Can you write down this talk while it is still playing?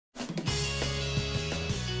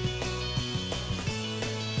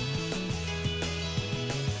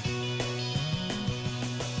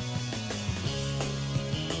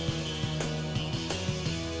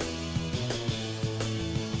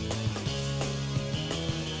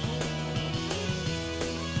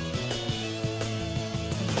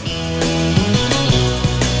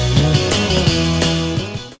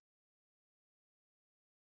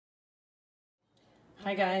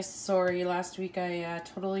Hi guys, sorry last week I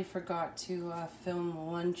totally forgot to film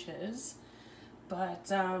lunches,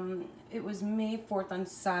 but it was May 4th on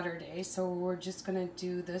Saturday, so we're just gonna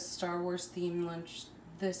do the Star Wars themed lunch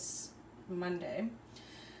this Monday.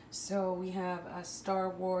 So we have a Star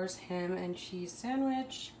Wars ham and cheese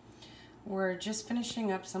sandwich. We're just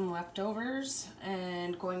finishing up some leftovers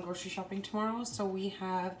and going grocery shopping tomorrow, so we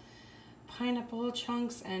have pineapple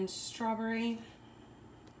chunks and strawberry.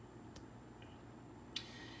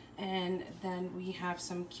 And then we have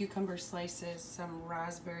some cucumber slices, some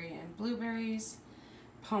raspberry and blueberries,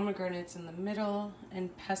 pomegranates in the middle,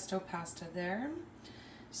 and pesto pasta there.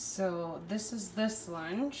 So this is this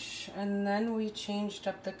lunch. And then we changed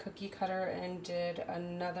up the cookie cutter and did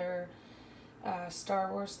another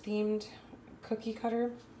Star Wars themed cookie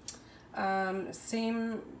cutter.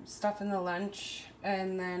 Same stuff in the lunch,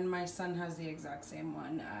 and then my son has the exact same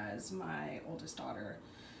one as my oldest daughter.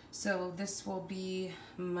 So this will be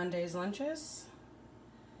Monday's lunches,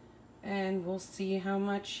 and we'll see how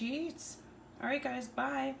much she eats. All right, guys,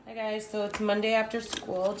 bye. Hi, guys, so it's Monday after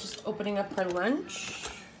school, just opening up her lunch.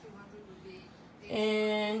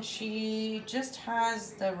 And she just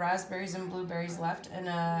has the raspberries and blueberries left and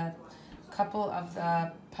a couple of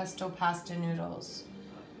the pesto pasta noodles.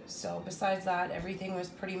 So besides that, everything was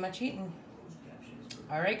pretty much eaten.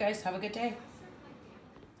 All right, guys, have a good day.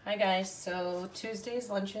 Hi guys, so Tuesday's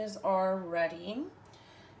lunches are ready.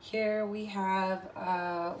 Here we have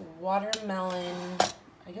a watermelon,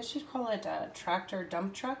 I guess you'd call it a tractor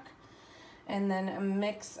dump truck, and then a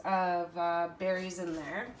mix of berries in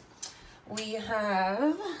there. We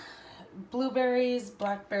have blueberries,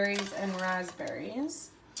 blackberries, and raspberries.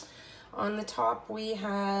 On the top we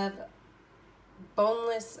have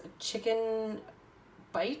boneless chicken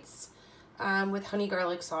bites with honey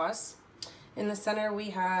garlic sauce. In the center we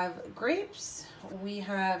have grapes, we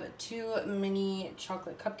have 2 mini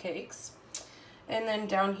chocolate cupcakes, and then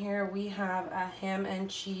down here we have a ham and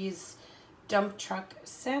cheese dump truck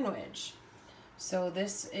sandwich. So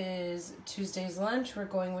this is Tuesday's lunch. We're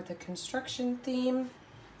going with a construction theme.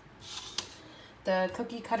 The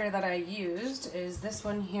cookie cutter that I used is this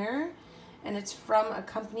one here, and it's from a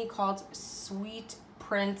company called Sweet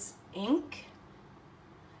Prince Inc.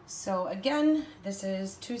 So again, this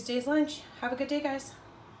is Tuesday's lunch. Have a good day, guys.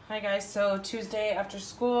 Hi guys, so Tuesday after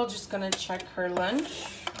school, just gonna check her lunch.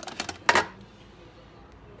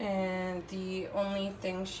 And the only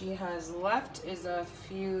thing she has left is a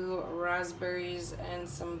few raspberries and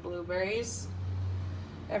some blueberries.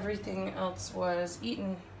 Everything else was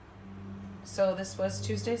eaten. So this was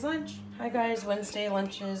Tuesday's lunch. Hi guys, Wednesday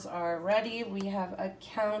lunches are ready. We have a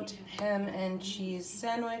Count ham and cheese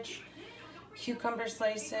sandwich, cucumber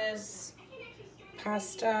slices,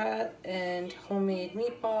 pasta and homemade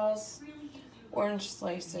meatballs, orange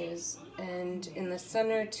slices, and in the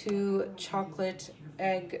center 2 chocolate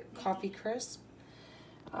egg coffee crisp.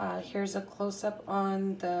 Here's a close-up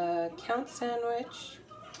on the Count sandwich.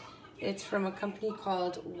 It's from a company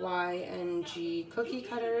called YNG Cookie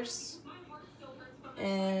Cutters.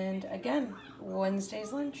 And again,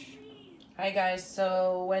 Wednesday's lunch. Hi guys,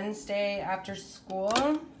 so Wednesday after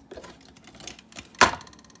school,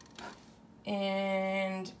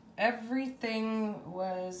 and everything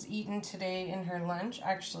was eaten today in her lunch.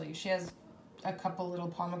 Actually, she has a couple little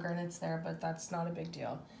pomegranates there, but that's not a big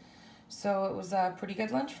deal. So it was a pretty good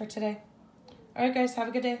lunch for today. All right, guys, have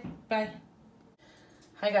a good day. Bye.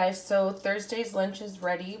 Hi, guys. So Thursday's lunch is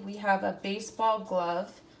ready. We have a baseball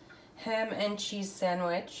glove, ham and cheese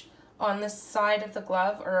sandwich. On the side of the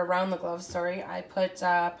glove, or around the glove, sorry, I put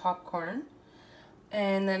popcorn.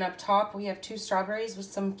 And then up top, we have 2 strawberries with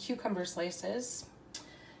some cucumber slices.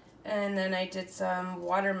 And then I did some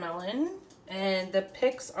watermelon. And the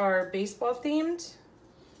picks are baseball themed.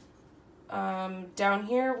 Down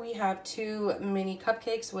here, we have 2 mini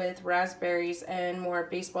cupcakes with raspberries and more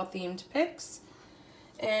baseball themed picks.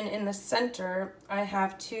 And in the center, I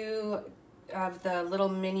have 2 of the little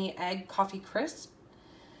mini egg coffee crisp.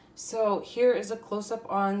 So here is a close-up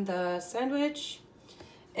on the sandwich.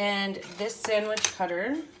 And this sandwich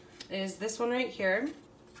cutter is this one right here.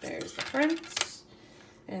 There's the front,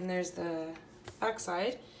 and there's the back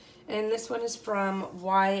side. And this one is from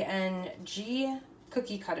YNG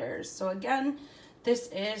Cookie Cutters. So again, this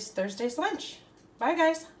is Thursday's lunch. Bye,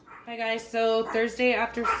 guys. Hi, guys. So Thursday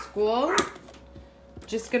after school,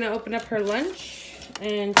 just gonna open up her lunch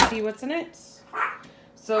and see what's in it.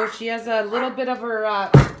 So she has a little bit of her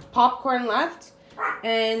popcorn left,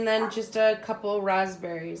 and then just a couple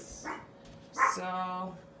raspberries.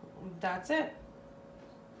 So that's it.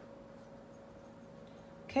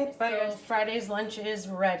 Okay, bye. So Friday's lunch is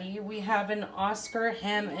ready. We have an Oscar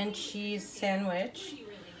ham and cheese sandwich.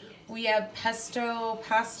 We have pesto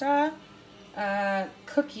pasta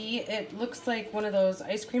cookie. It looks like one of those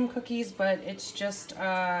ice cream cookies, but it's just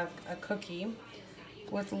a cookie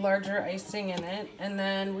with larger icing in it. And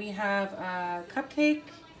then we have a cupcake,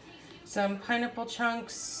 some pineapple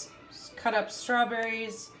chunks, cut up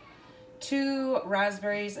strawberries, 2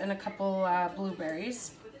 raspberries, and a couple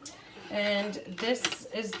blueberries. And this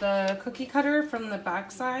is the cookie cutter from the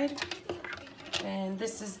back side. And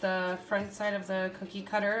this is the front side of the cookie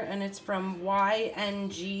cutter, and it's from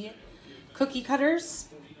YNG Cookie Cutters.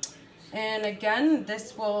 And again,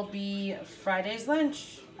 this will be Friday's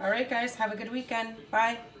lunch. All right, guys, have a good weekend.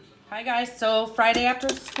 Bye. Hi, guys. So Friday after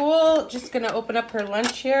school, just gonna open up her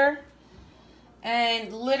lunch here.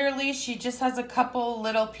 And literally, she just has a couple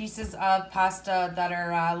little pieces of pasta that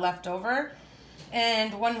are left over,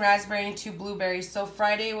 and 1 raspberry and 2 blueberries. So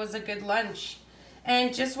Friday was a good lunch.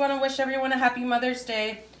 And just want to wish everyone a happy Mother's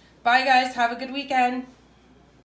Day. Bye, guys. Have a good weekend.